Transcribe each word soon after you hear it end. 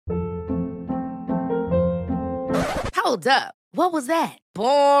Hold up. What was that?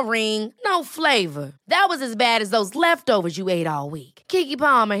 Boring. No flavor. That was as bad as those leftovers you ate all week. Keke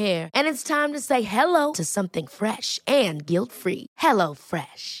Palmer here, and it's time to say hello to something fresh and guilt-free. Hello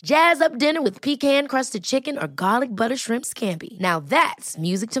Fresh. Jazz up dinner with pecan-crusted chicken or garlic butter shrimp scampi. Now that's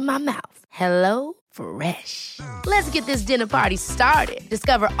music to my mouth. Hello Fresh. Let's get this dinner party started.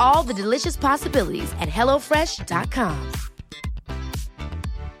 Discover all the delicious possibilities at hellofresh.com.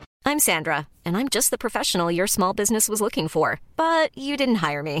 I'm Sandra, and I'm just the professional your small business was looking for. But you didn't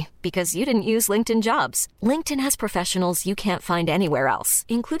hire me because you didn't use LinkedIn Jobs. LinkedIn has professionals you can't find anywhere else,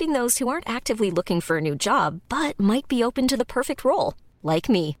 including those who aren't actively looking for a new job, but might be open to the perfect role, like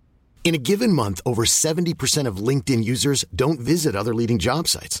me. In a given month, over 70% of LinkedIn users don't visit other leading job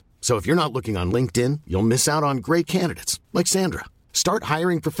sites. So if you're not looking on LinkedIn, you'll miss out on great candidates, like Sandra. Start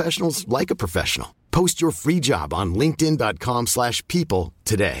hiring professionals like a professional. Post your free job on linkedin.com/people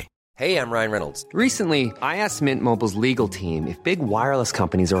today. Hey, I'm Ryan Reynolds. Recently, I asked Mint Mobile's legal team if big wireless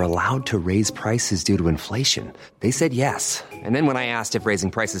companies are allowed to raise prices due to inflation. They said yes. And then when I asked if raising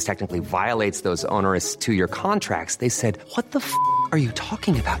prices technically violates those onerous two-year contracts, they said, what the f*** are you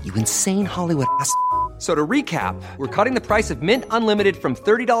talking about, you insane Hollywood ass f- So to recap, we're cutting the price of Mint Unlimited from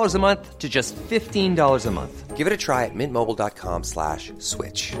 $30 a month to just $15 a month. Give it a try at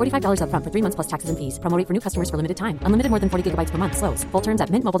mintmobile.com/switch. $45 up front for 3 months plus taxes and fees. Promo rate for new customers for limited time. Unlimited more than 40 gigabytes per month. Slows full terms at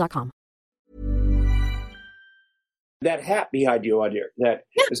mintmobile.com. That hat behind you on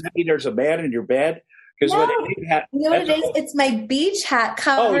does that mean there's a man in your bed? Because when they hat, you know what it is? It's my beach hat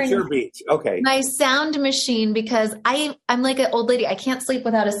covering. Oh, it's your beach. Okay. My sound machine, because I'm like an old lady. I can't sleep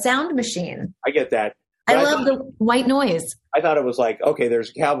without a sound machine. I get that. I love the white noise. I thought it was like, okay, there's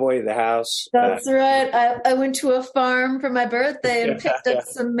a cowboy in the house. That's right. I went to a farm for my birthday and picked up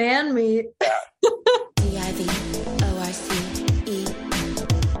some man meat.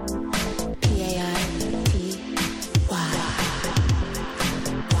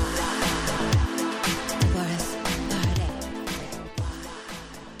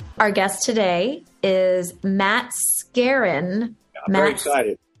 Our guest today is Matt Skeren. I'm very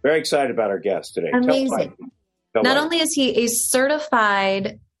excited. Very excited about our guest today. Amazing. Not only is he a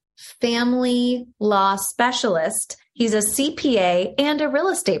certified family law specialist, he's a CPA and a real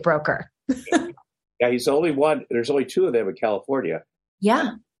estate broker. Yeah, he's the only one. There's only two of them in California.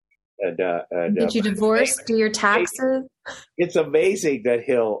 Yeah. And did you divorce? Do your taxes? It's amazing that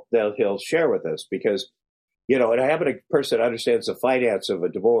he'll share with us because, you know, and having a person that understands the finance of a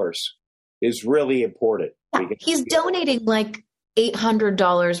divorce is really important. Yeah, he's donating like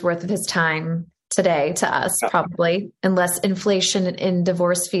 $800 worth of his time today to us, probably, unless inflation in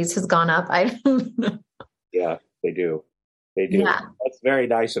divorce fees has gone up. I don't know. Yeah, they do. They do. Yeah. That's very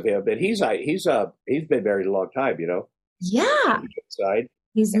nice of him. And he's been married a long time, you know. Yeah.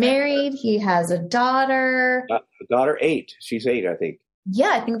 He's married. He has a daughter. A daughter 8. She's 8, I think. Yeah,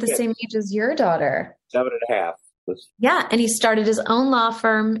 I think the same age as your daughter. 7.5. Yeah, and he started his own law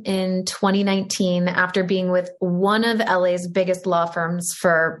firm in 2019 after being with one of LA's biggest law firms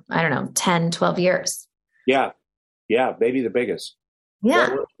for, 10, 12 years. Yeah, maybe the biggest. Yeah.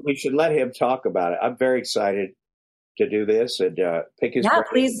 Well, we should let him talk about it. I'm very excited to do this and pick his brain.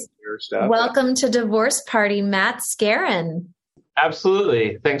 Please welcome to Divorce Party, Matt Skeren.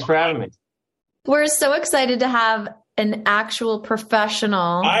 Absolutely. Thanks for having me. We're so excited to have an actual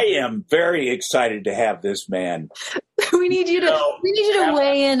professional. I am very excited to have this man. we need you to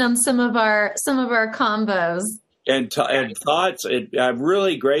weigh in on some of our combos and thoughts. I'm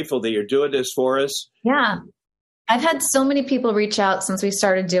really grateful that you're doing this for us. Yeah. I've had so many people reach out since we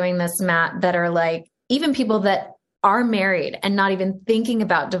started doing this, Matt, that are like, even people that are married and not even thinking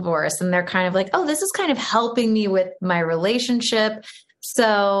about divorce. And they're kind of like, oh, this is kind of helping me with my relationship.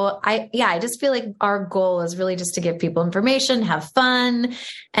 So I just feel like our goal is really just to give people information, have fun.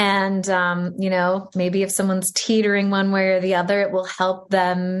 And, maybe if someone's teetering one way or the other, it will help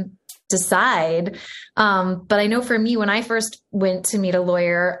them decide. But I know for me, when I first went to meet a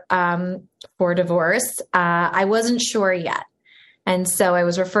lawyer for divorce, I wasn't sure yet. And so I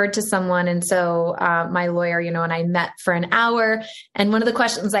was referred to someone. And so my lawyer, and I met for an hour. And one of the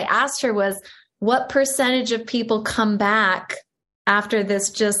questions I asked her was, what percentage of people come back after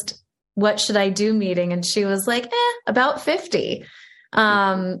this just what should I do meeting? And she was like, about 50.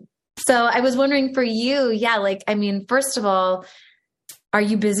 So I was wondering for you, first of all, are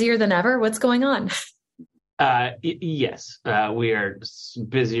you busier than ever? What's going on? Yes, we are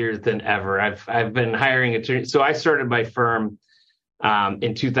busier than ever. I've been hiring attorneys. So I started my firm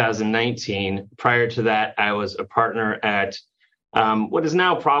in 2019. Prior to that, I was a partner at what is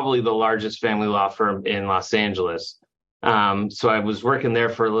now probably the largest family law firm in Los Angeles. So I was working there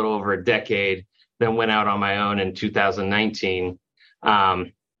for a little over a decade. then went out on my own in 2019.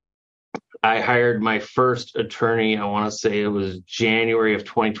 I hired my first attorney, I want to say it was January of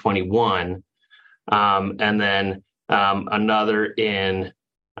 2021. And then another in,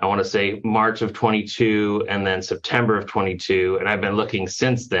 I want to say March of 22, and then September of 22. And I've been looking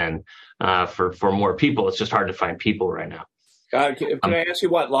since then for more people. It's just hard to find people right now. Can I ask you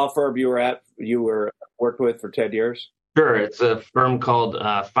what law firm you were worked with for 10 years? Sure. It's a firm called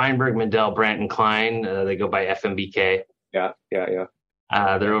Feinberg, Mindell, Brandt & Klein. They go by FMBK. Yeah.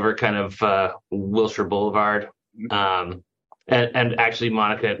 They're over kind of Wilshire Boulevard. And actually,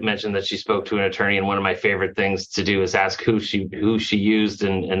 Monica mentioned that she spoke to an attorney, and one of my favorite things to do is ask who she used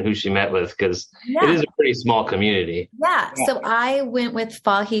and who she met with, because it is a pretty small community. Yeah. So I went with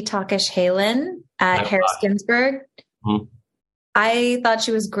Fahi Takesh Halen at Harris Ginsberg. Mm-hmm. I thought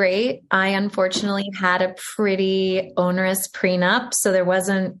she was great. I unfortunately had a pretty onerous prenup, so there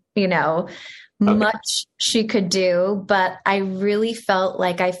wasn't, much she could do, but I really felt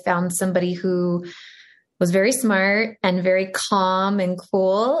like I found somebody who was very smart and very calm and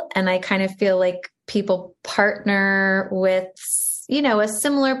cool. And I kind of feel like people partner with, a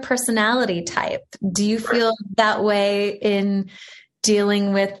similar personality type. Do you feel that way in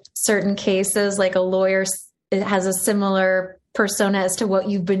dealing with certain cases, like a lawyer has a similar persona as to what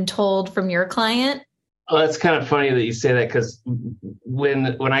you've been told from your client? Well, it's kind of funny that you say that, because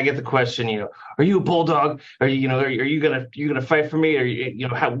when I get the question, are you a bulldog? Are you gonna fight for me?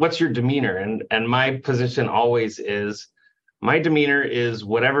 Or what's your demeanor? And my position always is, my demeanor is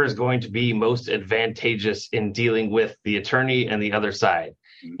whatever is going to be most advantageous in dealing with the attorney and the other side.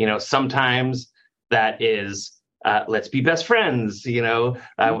 Sometimes that is let's be best friends.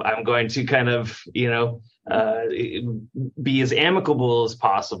 I'm going to kind of be as amicable as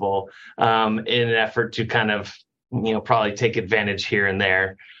possible in an effort to kind of probably take advantage here and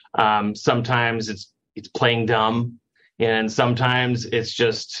there. Sometimes it's playing dumb, and sometimes it's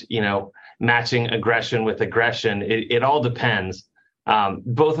just matching aggression with aggression. It all depends.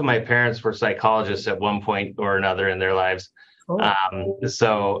 Both of my parents were psychologists at one point or another in their lives.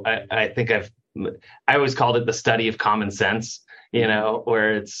 So I think I always called it the study of common sense.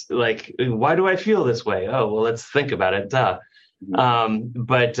 Where it's like, why do I feel this way? Oh, well, let's think about it. Duh.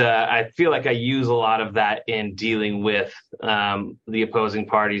 But I feel like I use a lot of that in dealing with the opposing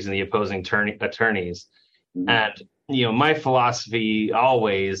parties and the opposing attorneys. And, my philosophy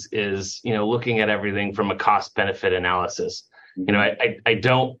always is, looking at everything from a cost benefit analysis. I'm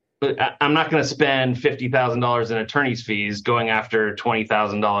not going to spend $50,000 in attorney's fees going after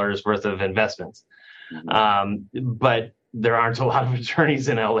 $20,000 worth of investments. But there aren't a lot of attorneys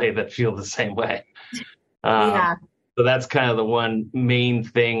in LA that feel the same way. So that's kind of the one main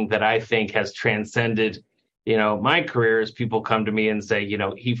thing that I think has transcended, my career, is people come to me and say,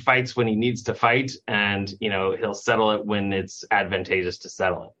 he fights when he needs to fight, and, he'll settle it when it's advantageous to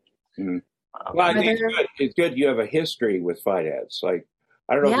settle it. Mm-hmm. Well, I think it's good you have a history with finance. Like,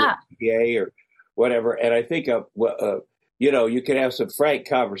 I don't know if you're CPA or whatever. And I think, you can have some frank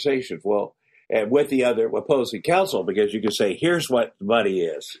conversations. Well, and with the other opposing counsel, because you can say, here's what the money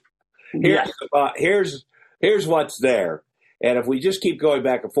is. Here's what's there. And if we just keep going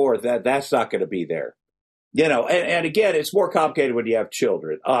back and forth, that's not going to be there. And again, it's more complicated when you have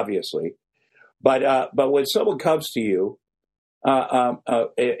children, obviously. But when someone comes to you,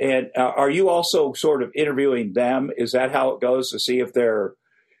 and are you also sort of interviewing them? Is that how it goes, to see if they're,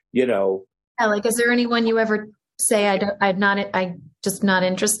 like, is there anyone you ever say, I'm just not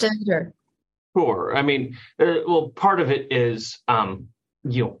interested, or? Sure. I mean, part of it is, can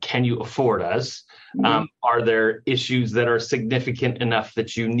you afford us? Mm-hmm. Are there issues that are significant enough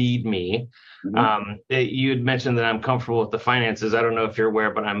that you need me? Mm-hmm. You had mentioned that I'm comfortable with the finances. I don't know if you're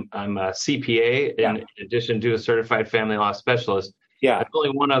aware, but I'm a CPA in addition to a certified family law specialist. Yeah. There's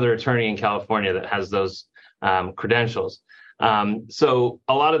only one other attorney in California that has those credentials. So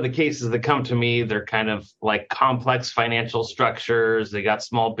a lot of the cases that come to me, they're kind of like complex financial structures. They got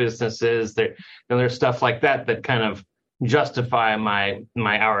small businesses. There's stuff like that kind of justify my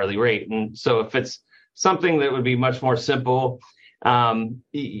hourly rate. And so if it's something that would be much more simple,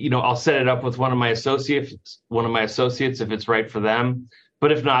 I'll set it up with one of my associates if it's right for them.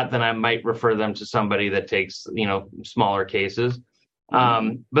 But if not, then I might refer them to somebody that takes, smaller cases.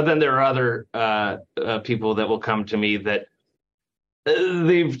 But then there are other people that will come to me that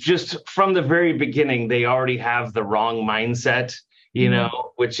they've just, from the very beginning, they already have the wrong mindset,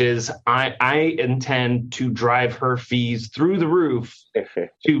 which is I intend to drive her fees through the roof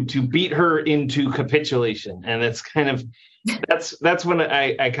to beat her into capitulation. And it's kind of, that's when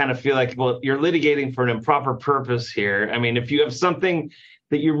I kind of feel like, well, you're litigating for an improper purpose here. I mean, if you have something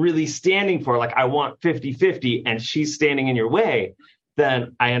that you're really standing for, like I want 50-50 and she's standing in your way,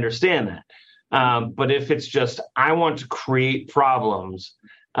 then I understand that. But if it's just, I want to create problems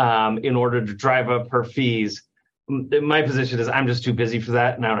in order to drive up her fees, my position is I'm just too busy for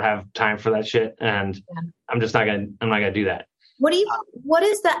that, and I don't have time for that shit, and I'm not gonna do that. What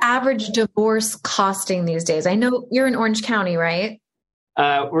is the average divorce costing these days? I know you're in Orange County, right?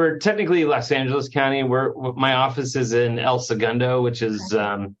 We're technically Los Angeles County. My office is in El Segundo, which is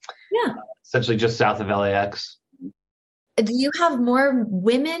essentially just south of LAX. Do you have more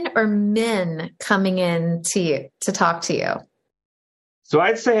women or men coming in to talk to you? So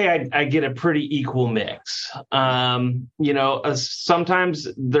I'd say I get a pretty equal mix. Sometimes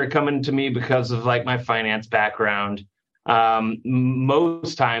they're coming to me because of like my finance background.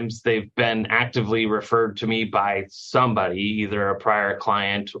 Most times they've been actively referred to me by somebody, either a prior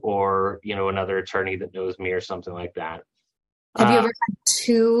client or, another attorney that knows me or something like that. Have you ever had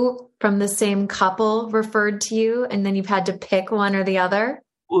two from the same couple referred to you and then you've had to pick one or the other?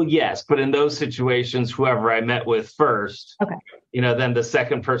 Well, yes, but in those situations, whoever I met with first, then the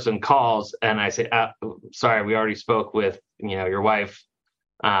second person calls and I say, sorry, we already spoke with, your wife.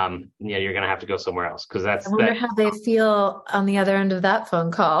 You're going to have to go somewhere else, because I wonder how they feel on the other end of that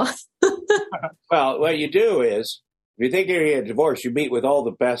phone call. Well, what you do is, if you think you're going to get a divorce, you meet with all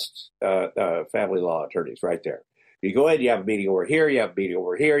the best family law attorneys right there. You go in, you have a meeting over here, you have a meeting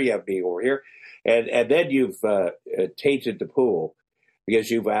over here, you have a meeting over here, and then you've tainted the pool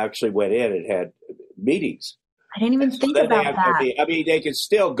because you've actually went in and had meetings. I didn't even think about that. They can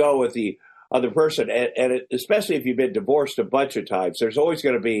still go with the other person, and especially if you've been divorced a bunch of times, there's always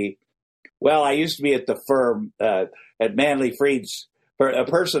going to be, well, I used to be at the firm at Manley Freed's. A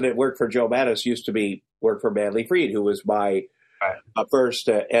person that worked for Joe Mattis used to work for Manley Freed, who was my first,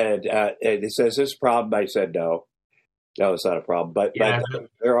 and he says, "This is a problem?" I said, no, it's not a problem. But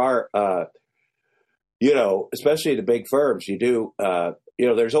there are, especially the big firms, you do,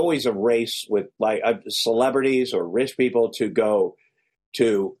 there's always a race with like celebrities or rich people to go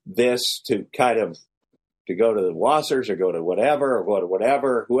to this, to go to the Wassers or go to whatever,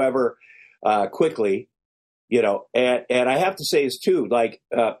 whoever, quickly, and I have to say this too, like,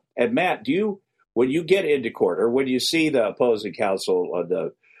 and Matt, when you get into court or when you see the opposing counsel on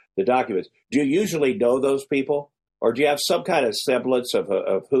the documents, do you usually know those people, or do you have some kind of semblance of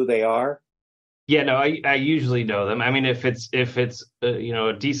who they are? Yeah, no, I usually know them. I mean, if it's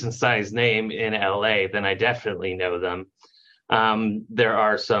a decent sized name in LA, then I definitely know them. There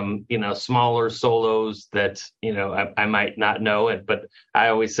are some, smaller solos that, I might not know, but I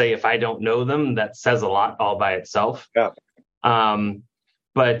always say if I don't know them, that says a lot all by itself. Yeah.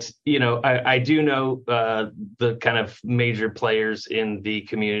 But, I do know the kind of major players in the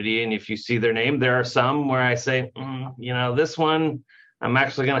community. And if you see their name, there are some where I say, this one, I'm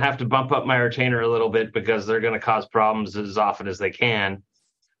actually going to have to bump up my retainer a little bit because they're going to cause problems as often as they can.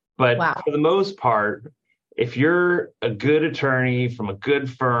 But For the most part, if you're a good attorney from a good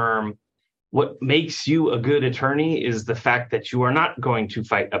firm, what makes you a good attorney is the fact that you are not going to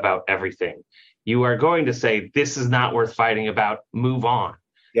fight about everything. You are going to say, this is not worth fighting about, move on.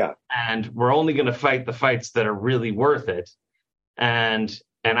 Yeah. And we're only going to fight the fights that are really worth it. And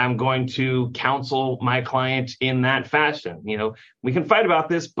I'm going to counsel my client in that fashion. We can fight about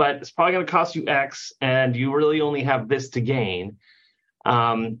this, but it's probably going to cost you X, and you really only have this to gain.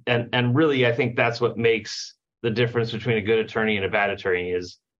 And really, I think that's what makes the difference between a good attorney and a bad attorney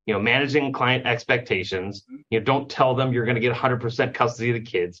is, managing client expectations. Don't tell them you're going to get 100% custody of the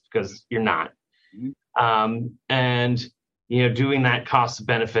kids, because you're not. And, doing that cost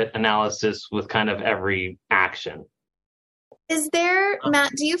benefit analysis with kind of every action. Is there,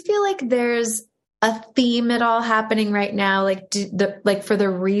 Matt, do you feel like there's a theme at all happening right now? Like for the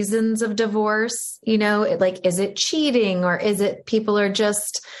reasons of divorce, is it cheating, or is it people are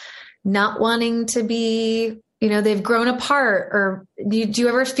just not wanting to be, they've grown apart, or do you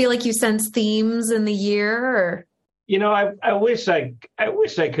ever feel like you sense themes in the year? Or? I wish I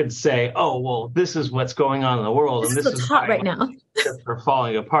could say, oh, well, this is what's going on in the world. This is hot right now. They're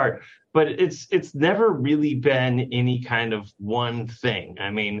falling apart. But it's never really been any kind of one thing.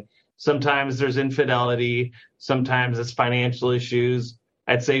 I mean, sometimes there's infidelity, sometimes it's financial issues.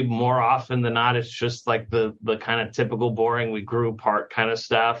 I'd say more often than not, it's just like the kind of typical boring, we grew apart kind of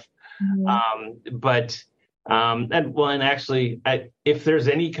stuff. Mm-hmm. If there's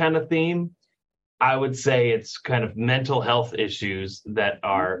any kind of theme, I would say it's kind of mental health issues that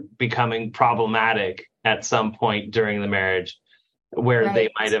are becoming problematic at some point during the marriage, where they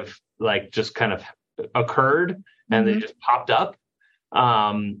might have like just kind of occurred and they just popped up.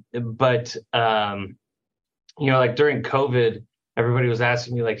 Like during COVID, everybody was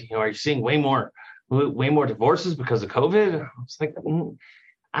asking me, like, are you seeing way more divorces because of COVID? I was like,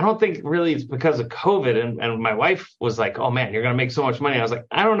 I don't think really it's because of COVID. And my wife was like, oh man, you're going to make so much money. I was like,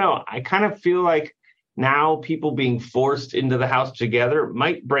 I don't know. I kind of feel like now people being forced into the house together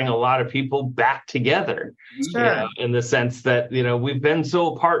might bring a lot of people back together. Sure. In the sense that, we've been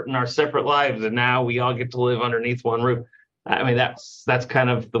so apart in our separate lives, and now we all get to live underneath one roof. I mean, that's kind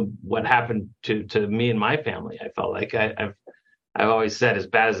of what happened to me and my family. I felt like I've always said, as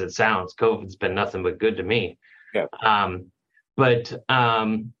bad as it sounds, COVID's been nothing but good to me. Yeah. But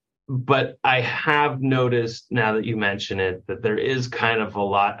I have noticed, now that you mention it, that there is kind of a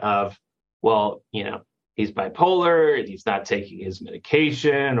lot of, well, he's bipolar, he's not taking his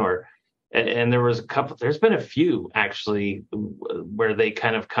medication, and there's been a few actually where they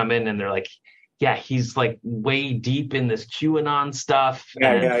kind of come in and they're like, yeah, he's like way deep in this QAnon stuff.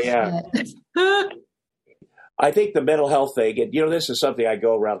 Yeah. I think the mental health thing, and this is something I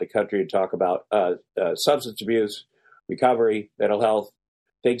go around the country and talk about, substance abuse, recovery, mental health,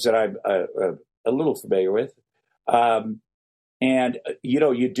 things that I'm a little familiar with. And,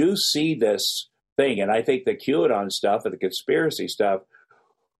 you do see this thing, and I think the QAnon stuff and the conspiracy stuff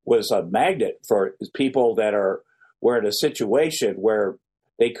was a magnet for people that were in a situation where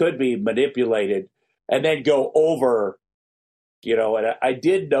they could be manipulated and then go over, and I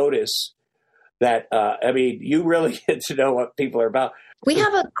did notice that, you really get to know what people are about. We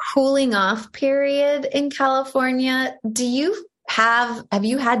have a cooling off period in California. Have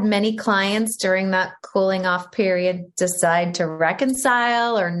you had many clients during that cooling off period decide to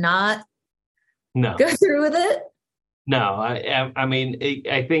reconcile or not go through with it? No,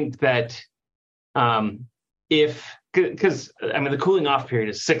 I think that because the cooling off period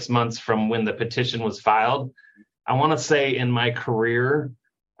is 6 months from when the petition was filed. I want to say in my career,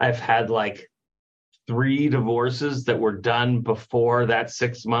 I've had like 3 divorces that were done before that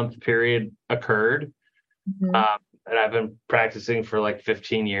 6-month period occurred. Mm-hmm. And I've been practicing for like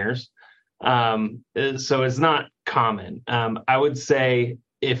 15 years. So it's not common. I would say,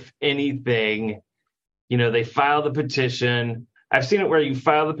 if anything, they file the petition. I've seen it where you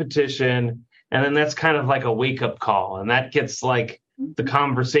file the petition and then that's kind of like a wake up call, and that gets like the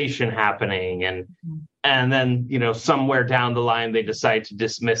conversation happening. And then, somewhere down the line, they decide to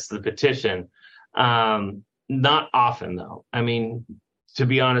dismiss the petition. Not often though. I mean, to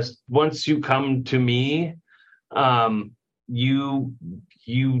be honest, once you come to me, you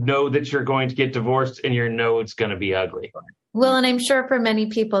know that you're going to get divorced, and it's going to be ugly. Well, and I'm sure for many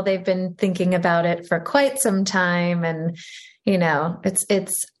people, they've been thinking about it for quite some time, and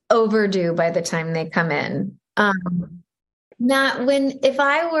it's overdue by the time they come in. If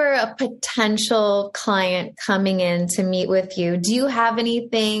I were a potential client coming in to meet with you, do you have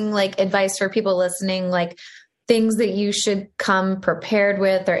anything like advice for people listening, like things that you should come prepared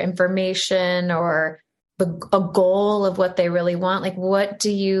with, or information, or a goal of what they really want? Like, what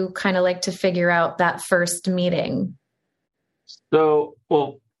do you kind of like to figure out that first meeting? So,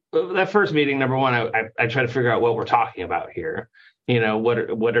 that first meeting, number one, I try to figure out what we're talking about here.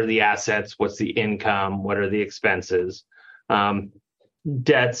 What are the assets? What's the income? What are the expenses?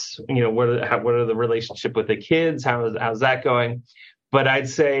 Debts? What are the relationship with the kids? How's that going? But I'd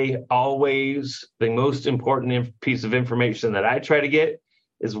say always the most important piece of information that I try to get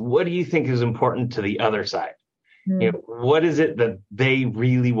is, what do you think is important to the other side? Mm-hmm. What is it that they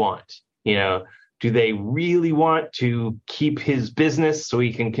really want? Do they really want to keep his business so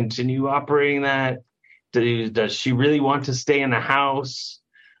he can continue operating that? Does she really want to stay in the house?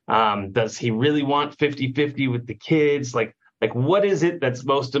 Does he really want 50-50 with the kids? Like what is it that's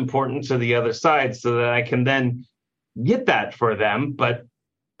most important to the other side, so that I can then get that for them, but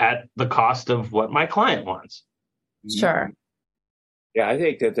at the cost of what my client wants? Sure. Yeah, I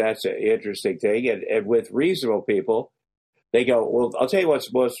think that's an interesting thing. And with reasonable people, they go, well, I'll tell you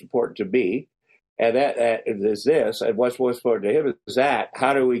what's most important to me. And that is this. And what's most important to him is that.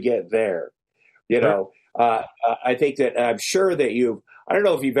 How do we get there? I think that I'm sure that I don't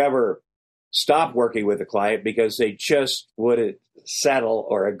know if you've ever stopped working with a client because they just wouldn't settle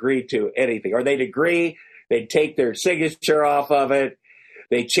or agree to anything. Or they'd agree, they'd take their signature off of it,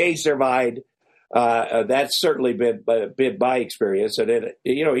 they change their mind. That's certainly been my experience. And then,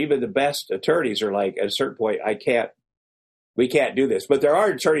 even the best attorneys are like, at a certain point, we can't do this. But there are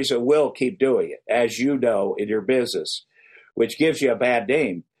attorneys that will keep doing it, as you know, in your business, which gives you a bad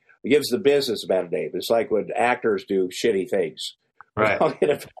name. It gives the business a bad name. It's like when actors do shitty things. Right.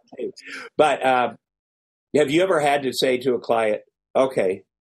 But have you ever had to say to a client, okay,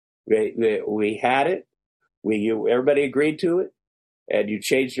 we had it, everybody agreed to it, and you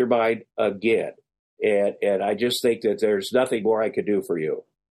changed your mind again? And I just think that there's nothing more I could do for you.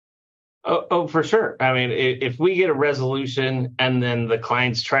 Oh, for sure. I mean, if we get a resolution and then the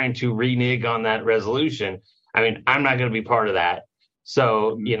client's trying to renege on that resolution, I mean, I'm not going to be part of that.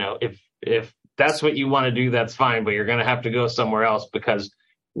 So, if that's what you want to do, that's fine, but you're going to have to go somewhere else because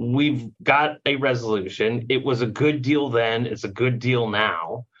we've got a resolution. It was a good deal then. It's a good deal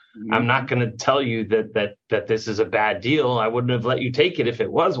now. Mm-hmm. I'm not going to tell you that this is a bad deal. I wouldn't have let you take it if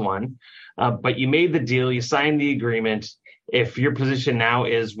it was one. But you made the deal. You signed the agreement. If your position now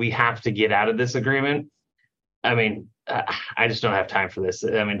is we have to get out of this agreement, I mean, I just don't have time for this.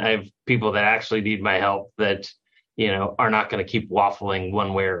 I mean, I have people that actually need my help that, are not going to keep waffling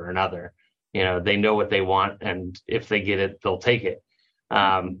one way or another. They know what they want, and if they get it, they'll take it.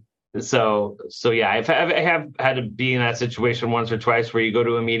 So yeah, I have had to be in that situation once or twice where you go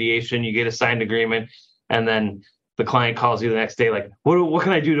to a mediation, you get a signed agreement, and then the client calls you the next day, like, what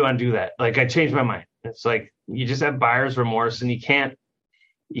can I do to undo that? Like, I changed my mind. It's like, you just have buyer's remorse, and you can't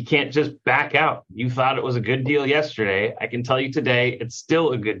just back out. You thought it was a good deal yesterday. I can tell you today, it's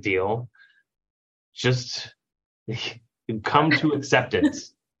still a good deal. Just come to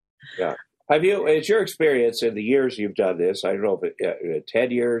acceptance. Yeah. It's your experience in the years you've done this? I don't know if it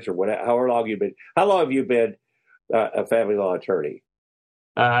 10 years or whatever. How long have you been a family law attorney?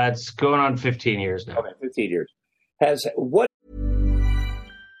 It's going on 15 years now. Okay, 15 years.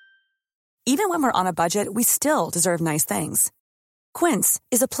 Even when we're on a budget, we still deserve nice things. Quince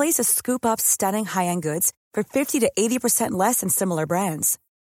is a place to scoop up stunning high-end goods for 50 to 80% less than similar brands.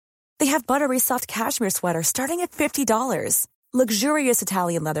 They have buttery soft cashmere sweaters starting at $50, luxurious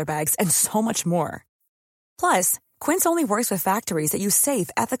Italian leather bags, and so much more. Plus, Quince only works with factories that use safe,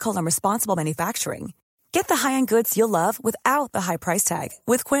 ethical, and responsible manufacturing. Get the high-end goods you'll love without the high price tag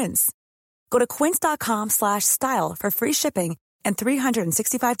with Quince. Go to quince.com/style for free shipping and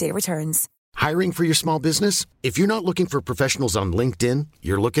 365-day returns. Hiring for your small business? If you're not looking for professionals on LinkedIn,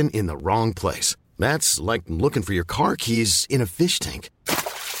 you're looking in the wrong place. That's like looking for your car keys in a fish tank.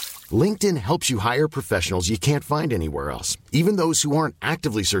 LinkedIn helps you hire professionals you can't find anywhere else, even those who aren't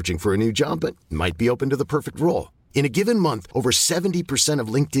actively searching for a new job but might be open to the perfect role. In a given month, over 70% of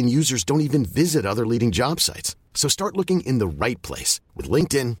LinkedIn users don't even visit other leading job sites. So start looking in the right place. With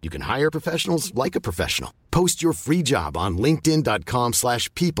LinkedIn, you can hire professionals like a professional. Post your free job on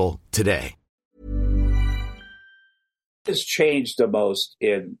linkedin.com/people today. What has changed the most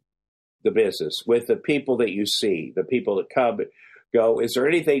in the business with the people that you see, the people that come and go? Is there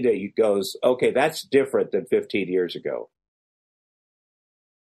anything that goes, okay, that's different than 15 years ago?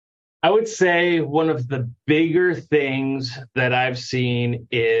 I would say one of the bigger things that I've seen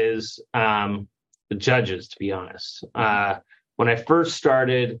is the judges, to be honest. When I first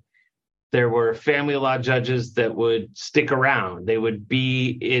started, there were family law judges that would stick around. They would be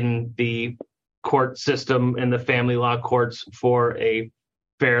in the court system in the family law courts for a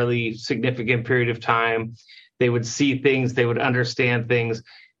fairly significant period of time. They would see things, they would understand things,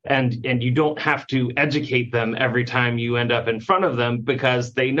 and you don't have to educate them every time you end up in front of them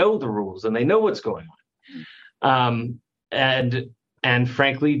because they know the rules and they know what's going on. And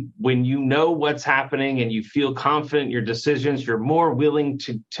frankly, when you know what's happening and you feel confident in your decisions, you're more willing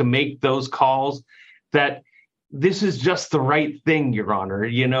to make those calls that this is just the right thing, Your Honor.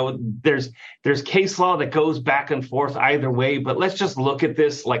 There's case law that goes back and forth either way, but let's just look at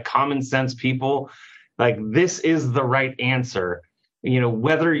this like common sense people. Like, this is the right answer.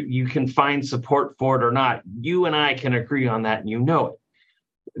 Whether you can find support for it or not, you and I can agree on that, and you know it.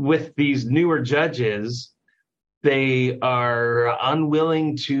 With these newer judges, they are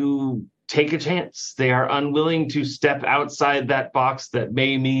unwilling to take a chance. They are unwilling to step outside that box that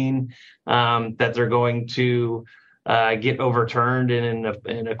may mean that they're going to get overturned in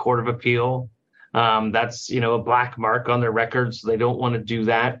a court of appeal. That's, a black mark on their record, so they don't want to do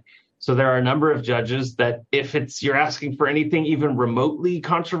that. So there are a number of judges that if you're asking for anything even remotely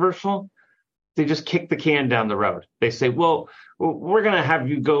controversial, they just kick the can down the road. They say, well, we're going to have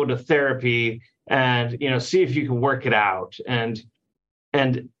you go to therapy and, see if you can work it out. And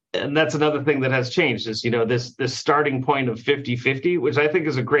that's another thing that has changed is, this starting point of 50-50, which I think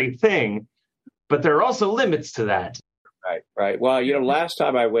is a great thing, but there are also limits to that. Right. Well, last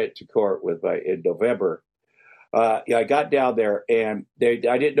time I went to court in November, I got down there and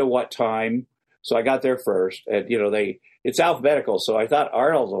I didn't know what time. So I got there first and, it's alphabetical. So I thought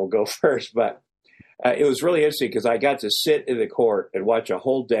Arnold will go first, but it was really interesting because I got to sit in the court and watch a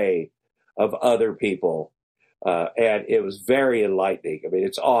whole day of other people. And it was very enlightening. I mean,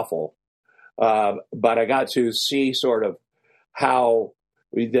 it's awful. But I got to see sort of how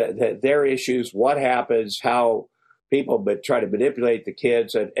their issues, what happens, how people try to manipulate the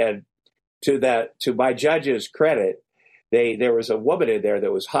kids. And to my judge's credit, there was a woman in there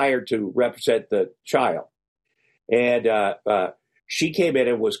that was hired to represent the child, and she came in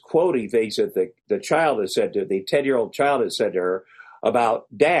and was quoting things that the child had said to the 10-year-old child had said to her about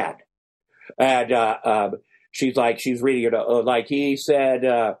dad, and she's reading it like he said,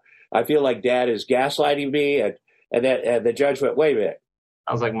 I feel like dad is gaslighting me, and the judge went, wait a minute,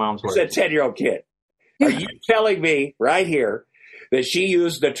 I was like, mom's word. It's a 10-year-old kid. Are you telling me right here that she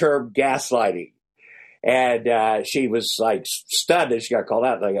used the term gaslighting? And she was like stunned that she got called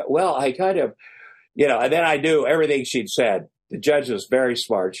out. And I go, well, I kind of, and then I knew everything she'd said. The judge was very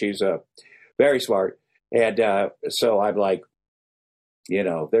smart. She's very smart. And so I'm like,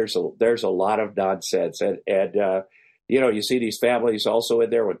 there's a lot of nonsense. And you see these families also in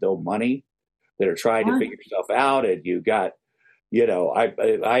there with no money that are trying to figure stuff out. And you got,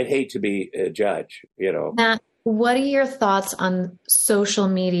 I'd hate to be a judge, Matt, what are your thoughts on social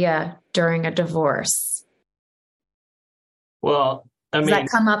media during a divorce? Well, does that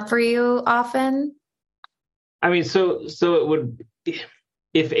come up for you often? I mean, so it would,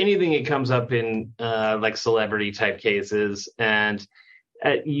 if anything, it comes up in like celebrity type cases, and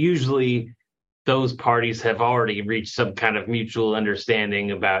usually those parties have already reached some kind of mutual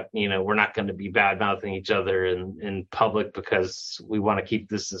understanding about, we're not going to be bad mouthing each other in public because we want to keep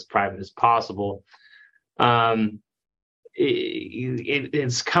this as private as possible.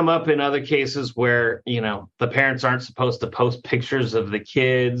 It's come up in other cases where, the parents aren't supposed to post pictures of the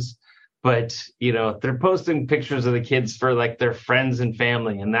kids, but, they're posting pictures of the kids for like their friends and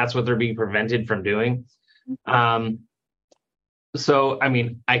family, and that's what they're being prevented from doing. So, I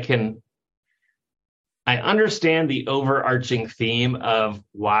mean, I understand the overarching theme of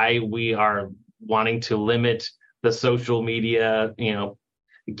why we are wanting to limit the social media,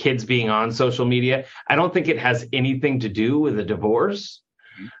 kids being on social media. I don't think it has anything to do with a divorce.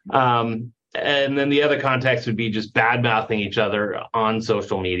 And then the other context would be just bad mouthing each other on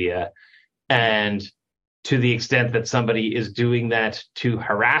social media. And to the extent that somebody is doing that to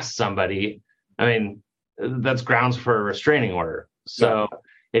harass somebody, I mean, that's grounds for a restraining order. So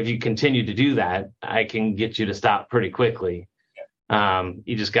if you continue to do that, I can get you to stop pretty quickly.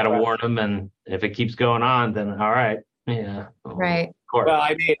 You just got to warn them. And if it keeps going on, then all right. Yeah. Right. Of course. Well,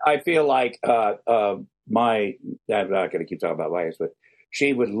 I mean, I feel like I'm not going to keep talking about my ex, but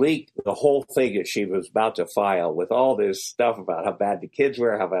she would leak the whole thing that she was about to file with all this stuff about how bad the kids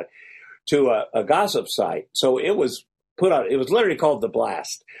were, how bad, to a gossip site. So it was put on, it was literally called The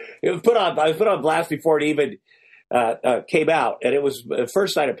Blast. I was put on blast before it even came out. And it was the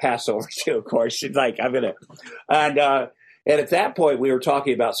first night of Passover too, of course. She's like, and at that point we were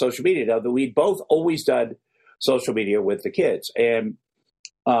talking about social media. Now that we'd both always done social media with the kids. And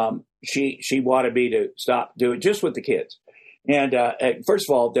she wanted me to stop doing just with the kids. And first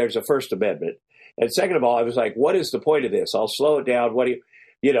of all, there's a First Amendment. And second of all, I was like, what is the point of this? I'll slow it down. What do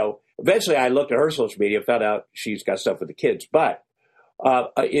eventually I looked at her social media and found out she's got stuff with the kids. But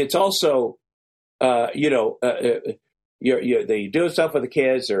it's also, they do stuff with the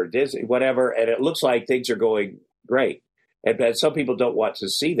kids or Disney, whatever, and it looks like things are going great. And some people don't want to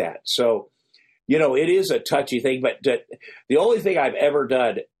see that. So, it is a touchy thing. But the only thing I've ever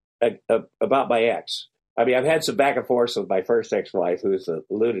done about my ex, I mean, I've had some back and forth with my first ex-wife, who's a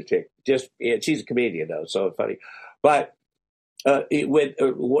lunatic. She's a comedian, though, so it's funny. But about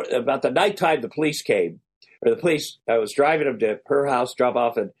the nighttime the police came, I was driving them to her house, drop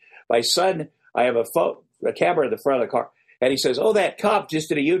off, and my son, I have a camera in the front of the car, and he says, "Oh, that cop just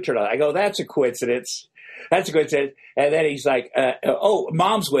did a U-turn." I go, "That's a coincidence. That's a coincidence." And then he's like, "Oh,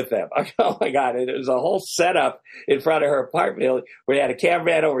 mom's with them." I go, "Oh my God!" And it was a whole setup in front of her apartment. We had a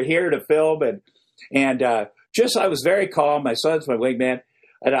cameraman over here to film, and I was very calm. My son's my wingman,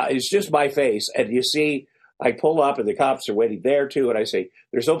 and it's just my face. And you see, I pull up, and the cops are waiting there too. And I say,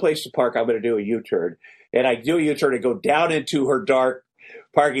 "There's no place to park. I'm going to do a U-turn." And I do a U-turn and go down into her dark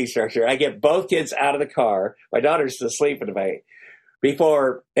parking structure. I get both kids out of the car. My daughter's still sleeping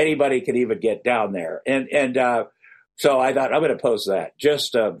before anybody could even get down there. And so I thought, I'm going to post that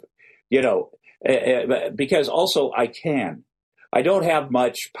just, because also I don't have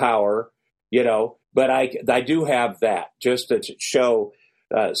much power, but I do have that just to show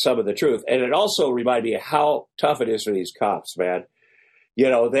some of the truth. And it also reminded me of how tough it is for these cops, man.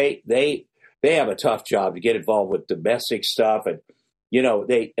 They have a tough job to get involved with domestic stuff. And,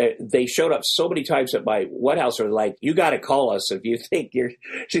 they showed up so many times at my White House. They're like, "You got to call us if you think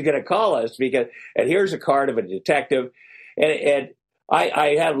she's going to call us," and here's a card of a detective. And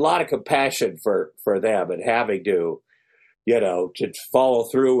I had a lot of compassion for them and having to, to follow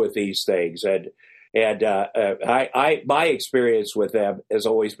through with these things. And my experience with them has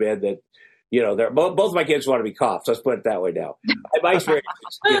always been that, both of my kids want to be cops. Let's put it that way now. My experience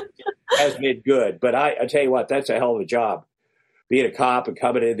has been good, but I tell you what, that's a hell of a job, being a cop and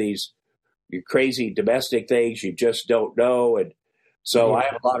coming in these crazy domestic things you just don't know. And so I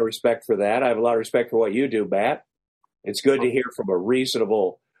have a lot of respect for that. I have a lot of respect for what you do, Matt. It's good to hear from a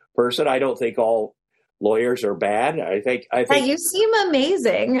reasonable person. I don't think all lawyers are bad. I think you seem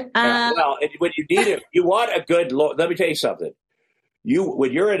amazing. Well, when you need it, you want a good lawyer. Let me tell you something.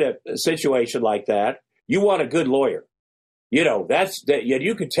 When you're in a situation like that, you want a good lawyer. That's that.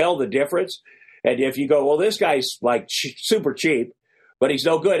 You can tell the difference. And if you go, well, this guy's like super cheap, but he's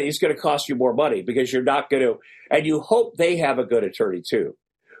no good, he's going to cost you more money because you're not going to. And you hope they have a good attorney too,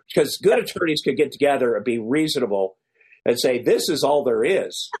 because good attorneys can get together and be reasonable and say, this is all there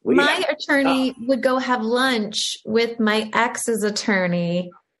is. My attorney would go have lunch with my ex's attorney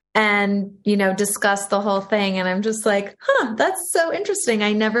and, discuss the whole thing. And I'm just like, that's so interesting.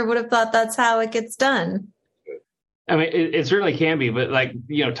 I never would have thought that's how it gets done. I mean, it certainly can be, but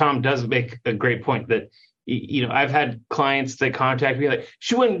Tom does make a great point that, I've had clients that contact me like,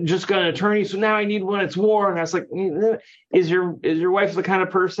 she wouldn't just got an attorney, so now I need one. It's war. And I was like, is your wife the kind of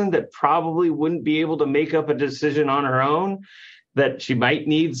person that probably wouldn't be able to make up a decision on her own, that she might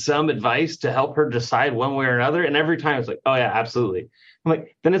need some advice to help her decide one way or another? And every time it's like, oh yeah, absolutely. I'm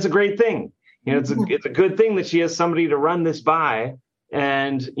like, then it's a great thing. It's a good thing that she has somebody to run this by.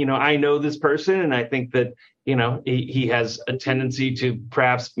 And, I know this person, and I think that, he has a tendency to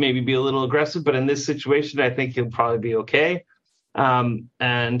perhaps maybe be a little aggressive, but in this situation, I think he'll probably be okay. And,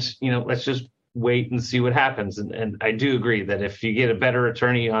 let's just wait and see what happens. And I do agree that if you get a better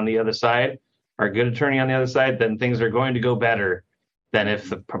attorney on the other side, or a good attorney on the other side, then things are going to go better than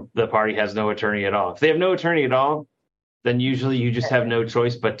if the party has no attorney at all. If they have no attorney at all, then usually you just have no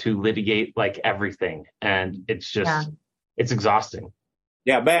choice but to litigate like everything. And it's just, it's exhausting.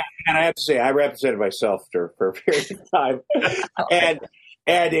 Yeah, man, and I have to say, I represented myself for a period of time, and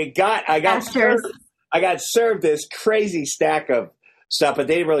I got served this crazy stack of stuff, but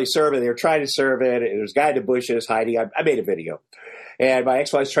they didn't really serve it. They were trying to serve it. There was a guy in the bushes hiding. I made a video, and my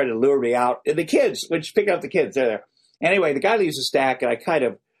ex-wife's trying to lure me out, and the kids, which pick up the kids, they're there. Anyway, the guy leaves a stack, and I kind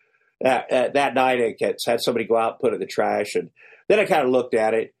of that night I had somebody go out and put it in the trash, and then I kind of looked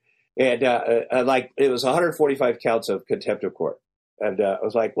at it, and it was 145 counts of contempt of court. And I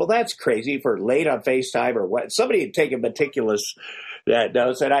was like, well, that's crazy for late on FaceTime or what. Somebody had taken meticulous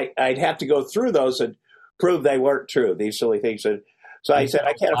notes, and I'd have to go through those and prove they weren't true, these silly things. And so I said,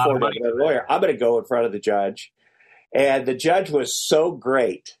 I can't afford a lawyer. I'm going to go in front of the judge. And the judge was so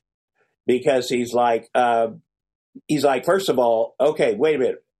great because he's like, first of all, okay, wait a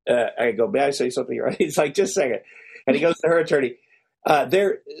minute. I go, may I say something? He's like, just a second. And he goes to her attorney. There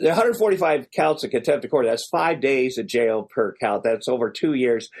are 145 counts of contempt of court. That's 5 days in jail per count. That's over 2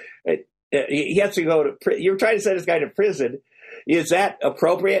 years. He has to go to. You're trying to send this guy to prison. Is that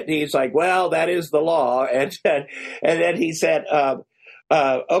appropriate? And he's like, well, that is the law. And then he said,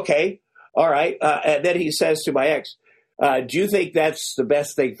 okay, all right. And then he says to my ex, do you think that's the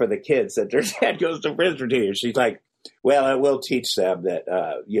best thing for the kids that their dad goes to prison for 2 years? She's like, well, it will teach them that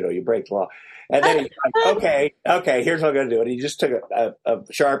you break the law. And then he's like, okay, here's what I'm going to do. And he just took a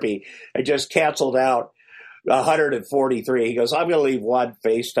Sharpie and just canceled out 143. He goes, I'm going to leave one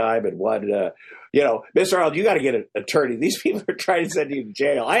FaceTime and one, Mr. Arnold, you got to get an attorney. These people are trying to send you to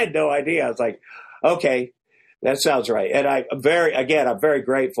jail. I had no idea. I was like, okay, that sounds right. And I'm very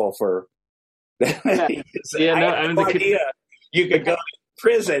grateful for that. I had no idea you could go to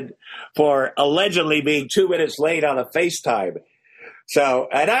prison for allegedly being 2 minutes late on a FaceTime. So,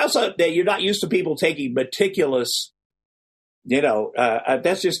 and I also, you're not used to people taking meticulous,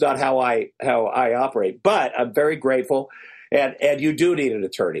 that's just not how I operate. But I'm very grateful, and you do need an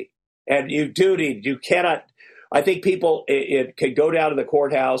attorney, and you cannot. I think people it can go down to the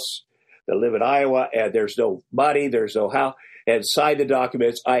courthouse that live in Iowa, and there's no money, there's no how, and sign the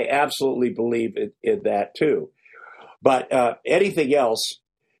documents. I absolutely believe in that too. But anything else,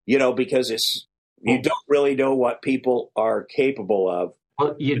 because you don't really know what people are capable of.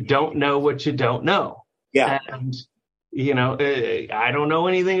 Well, you don't know what you don't know. Yeah. And, I don't know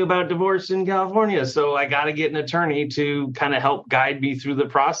anything about divorce in California, so I got to get an attorney to kind of help guide me through the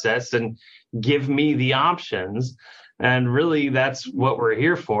process and give me the options. And really, that's what we're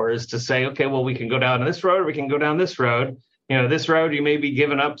here for, is to say, okay, well, we can go down this road, or we can go down this road. This road, you may be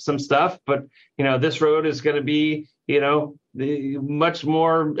giving up some stuff, but, this road is going to be, much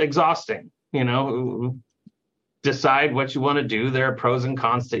more exhausting. Decide what you want to do. There are pros and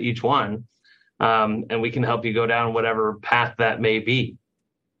cons to each one. And we can help you go down whatever path that may be.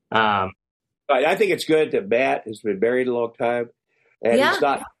 I think it's good that Matt has been married a long time, and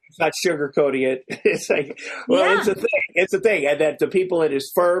He's not sugarcoating it. It's like, well, it's a thing. It's a thing. And that the people in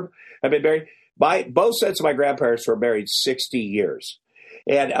his firm have been married. Both sets of my grandparents were married 60 years.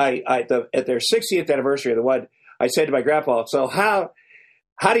 And at their 60th anniversary of the one, I said to my grandpa, so how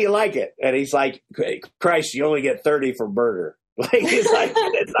do you like it? And he's like, Christ, you only get 30 for murder. Like, it's like,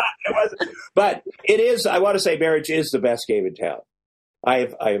 it's not, it wasn't. But it is, I want to say marriage is the best game in town. I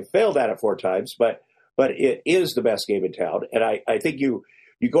have failed at it 4 times, but it is the best game in town. And I think you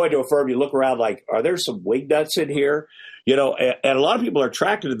go into a firm, you look around like, are there some wingnuts in here? You know, and a lot of people are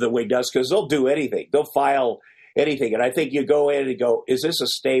attracted to the wingnuts because they'll do anything. They'll file anything. And I think you go in and go, is this a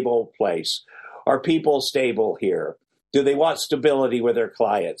stable place? Are people stable here? Do they want stability with their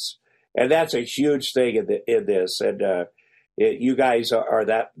clients? And that's a huge thing in this. And you guys are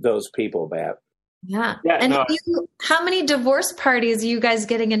those people, Matt. Yeah. And how many divorce parties are you guys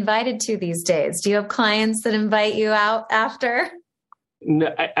getting invited to these days? Do you have clients that invite you out after? No,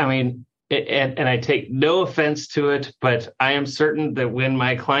 I mean, and I take no offense to it, but I am certain that when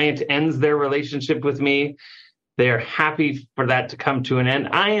my client ends their relationship with me, they are happy for that to come to an end.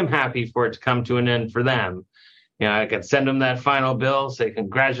 I am happy for it to come to an end for them. You know, I can send them that final bill, say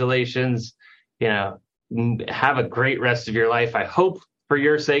congratulations, you know, have a great rest of your life. I hope for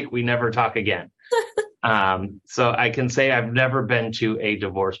your sake we never talk again. So I can say I've never been to a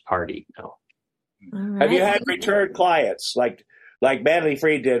divorce party. No. Right. Have you had return clients like Manley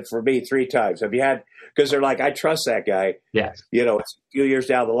Freed did for me 3 times? Have you had, because they're like, I trust that guy. Yes. You know, it's a few years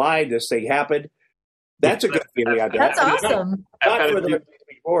down the line, this thing happened. That's a good feeling. That's awesome. Not for the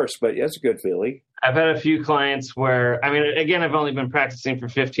divorce, but that's a good feeling. I've had a few clients where, I mean, again, I've only been practicing for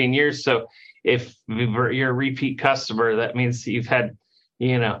 15 years. So if you're a repeat customer, that means you've had,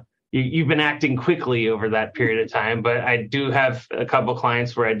 you know, you've been acting quickly over that period of time. But I do have a couple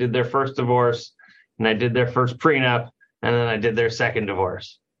clients where I did their first divorce and I did their first prenup and then I did their second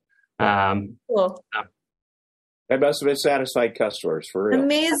divorce. Cool. That must have been satisfied customers, for real.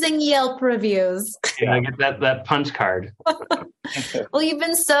 Amazing Yelp reviews. Yeah, I get that punch card. Well, you've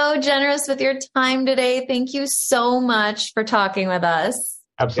been so generous with your time today. Thank you so much for talking with us.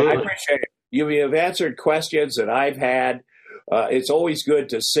 Absolutely. I appreciate it. You have answered questions that I've had. It's always good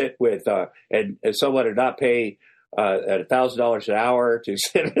to sit with and someone to not pay $1,000 an hour to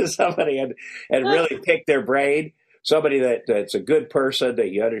sit with somebody and really pick their brain. Somebody that's a good person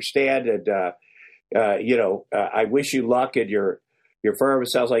that you understand. And, you know, I wish you luck in your firm.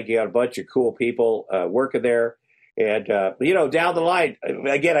 It sounds like you got a bunch of cool people working there. And, you know, down the line,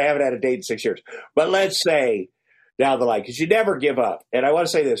 again, I haven't had a date in 6 years. But let's say down the line, because you never give up. And I want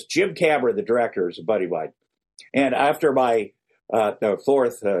to say this, Jim Cameron, the director, is a buddy of mine. And after my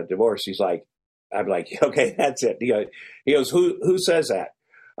 4th divorce, I'm like, okay, that's it. He goes, who says that?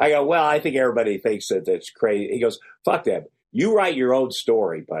 I go, well, I think everybody thinks that that's crazy. He goes, fuck them. You write your own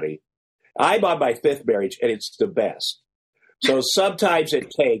story, buddy. I'm on my 5th marriage, and it's the best. So sometimes it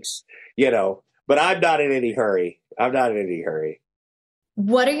takes, you know, but I'm not in any hurry.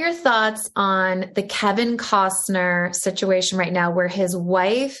 What are your thoughts on the Kevin Costner situation right now where his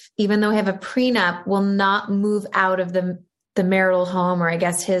wife, even though they have a prenup, will not move out of the marital home, or I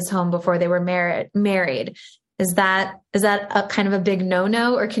guess his home before they were married? Is that a kind of a big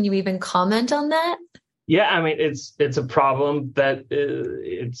no-no, or can you even comment on that? Yeah, I mean, it's a problem that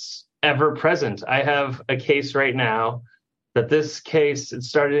it's ever present. I have a case right now that this case, it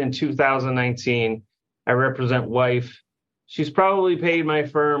started in 2019. I represent wife. She's probably paid my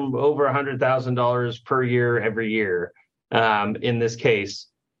firm over $100,000 per year every year in this case.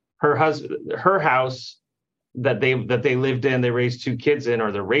 Her house that they lived in, they raised 2 kids in,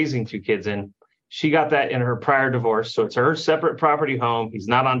 or they're raising 2 kids in. She got that in her prior divorce. So it's her separate property home. He's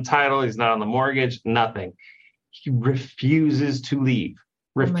not on title. He's not on the mortgage, nothing. He refuses to leave,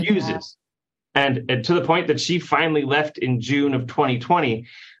 refuses. And to the point that she finally left in June of 2020,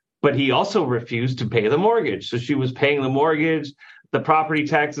 but he also refused to pay the mortgage. So she was paying the mortgage, the property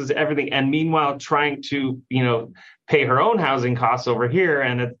taxes, everything. And meanwhile, trying to, you know, pay her own housing costs over here.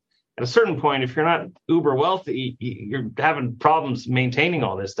 And at a certain point, if you're not uber wealthy, you're having problems maintaining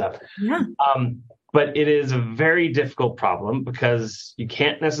all this stuff. Yeah. But it is a very difficult problem because you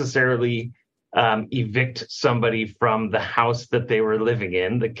can't necessarily evict somebody from the house that they were living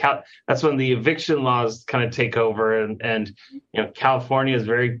in. That's when the eviction laws kind of take over, and you know, California is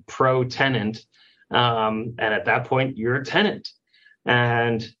very pro-tenant, and at that point, you're a tenant.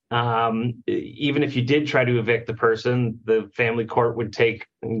 And even if you did try to evict the person, the family court would take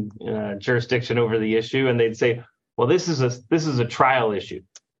jurisdiction over the issue, and they'd say, well, this is a trial issue.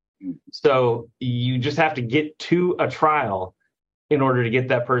 So you just have to get to a trial in order to get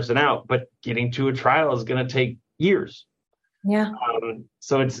that person out. But getting to a trial is going to take years. Yeah.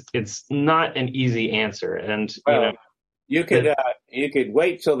 So it's not an easy answer. And, you could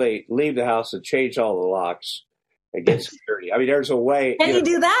wait till they leave the house and change all the locks and get security. I mean, there's a way. Can you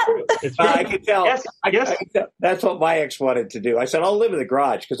do that? I can tell. Yes, I can tell. That's what my ex wanted to do. I said, I'll live in the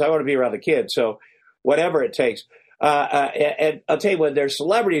garage because I want to be around the kids. So whatever it takes. And I'll tell you, when there's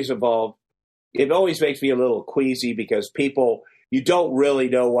celebrities involved, it always makes me a little queasy because people, you don't really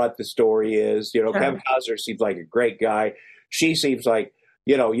know what the story is. You know, Sure. Kevin Costner seems like a great guy. She seems like,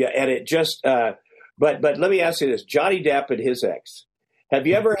 and it just, but let me ask you this. Johnny Depp and his ex, have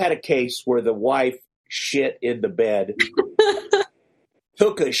you ever had a case where the wife shit in the bed,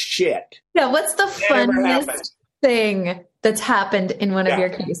 took a shit? Yeah, what's the funniest thing that's happened in one of your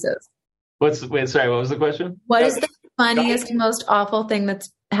cases? What was the question? What is the funniest, most awful thing that's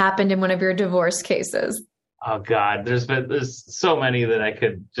happened in one of your divorce cases? Oh God, there's so many that I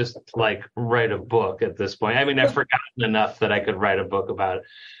could just like write a book at this point. I mean, I've forgotten enough that I could write a book about it.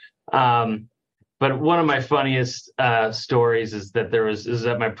 But one of my funniest stories is that this is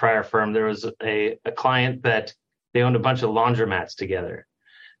at my prior firm. There was a client that they owned a bunch of laundromats together,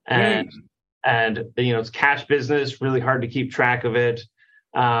 and it's cash business, really hard to keep track of it.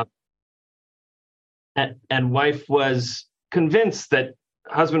 And wife was convinced that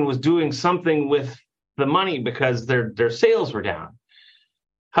husband was doing something with the money because their sales were down.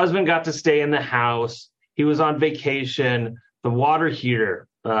 Husband got to stay in the house. He was on vacation. The water heater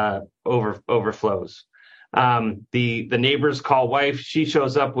overflows. The neighbors call wife. She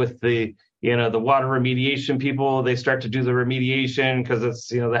shows up with the water remediation people. They start to do the remediation because it's,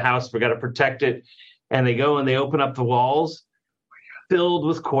 the house, we got to protect it. And they go and they open up the walls filled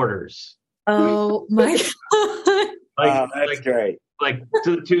with quarters. Oh my God. That's great. Like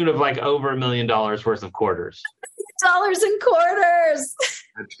to the tune of like over $1 million worth of quarters. Dollars and quarters.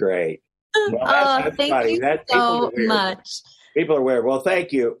 That's great. Well, that's thank funny. you so much. People are weird. Well,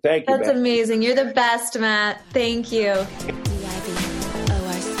 thank you. Thank you. That's amazing. You're the best, Matt. Thank you.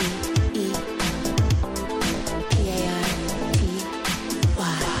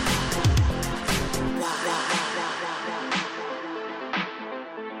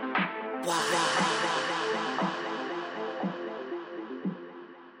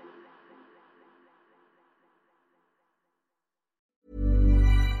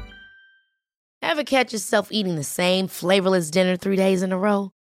 Ever catch yourself eating the same flavorless dinner 3 days in a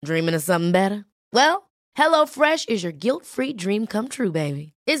row? Dreaming of something better? Well, HelloFresh is your guilt-free dream come true,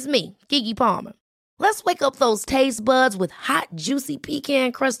 baby. It's me, Keke Palmer. Let's wake up those taste buds with hot, juicy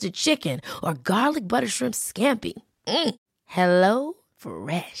pecan-crusted chicken or garlic butter shrimp scampi. Hello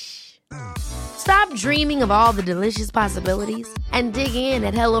Fresh. Stop dreaming of all the delicious possibilities and dig in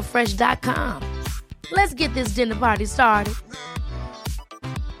at HelloFresh.com. Let's get this dinner party started.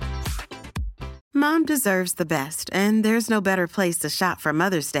 Mom deserves the best, and there's no better place to shop for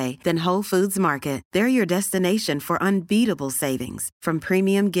Mother's Day than Whole Foods Market. They're your destination for unbeatable savings, from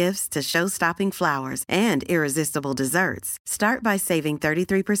premium gifts to show-stopping flowers and irresistible desserts. Start by saving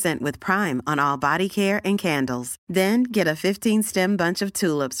 33% with Prime on all body care and candles. Then get a 15-stem bunch of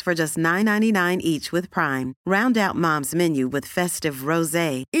tulips for just $9.99 each with Prime. Round out Mom's menu with festive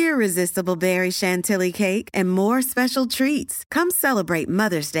rosé, irresistible berry chantilly cake, and more special treats. Come celebrate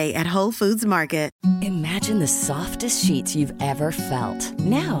Mother's Day at Whole Foods Market. Imagine the softest sheets you've ever felt.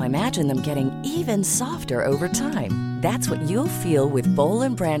 Now imagine them getting even softer over time. That's what you'll feel with Boll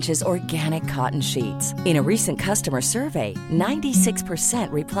 & Branch's organic cotton sheets. In a recent customer survey,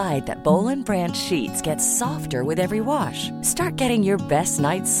 96% replied that Boll & Branch sheets get softer with every wash. Start getting your best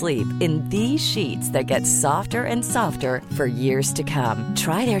night's sleep in these sheets that get softer and softer for years to come.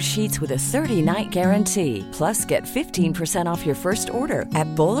 Try their sheets with a 30-night guarantee. Plus, get 15% off your first order at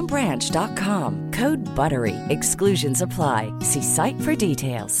bollandbranch.com. Code BUTTERY. Exclusions apply. See site for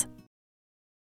details.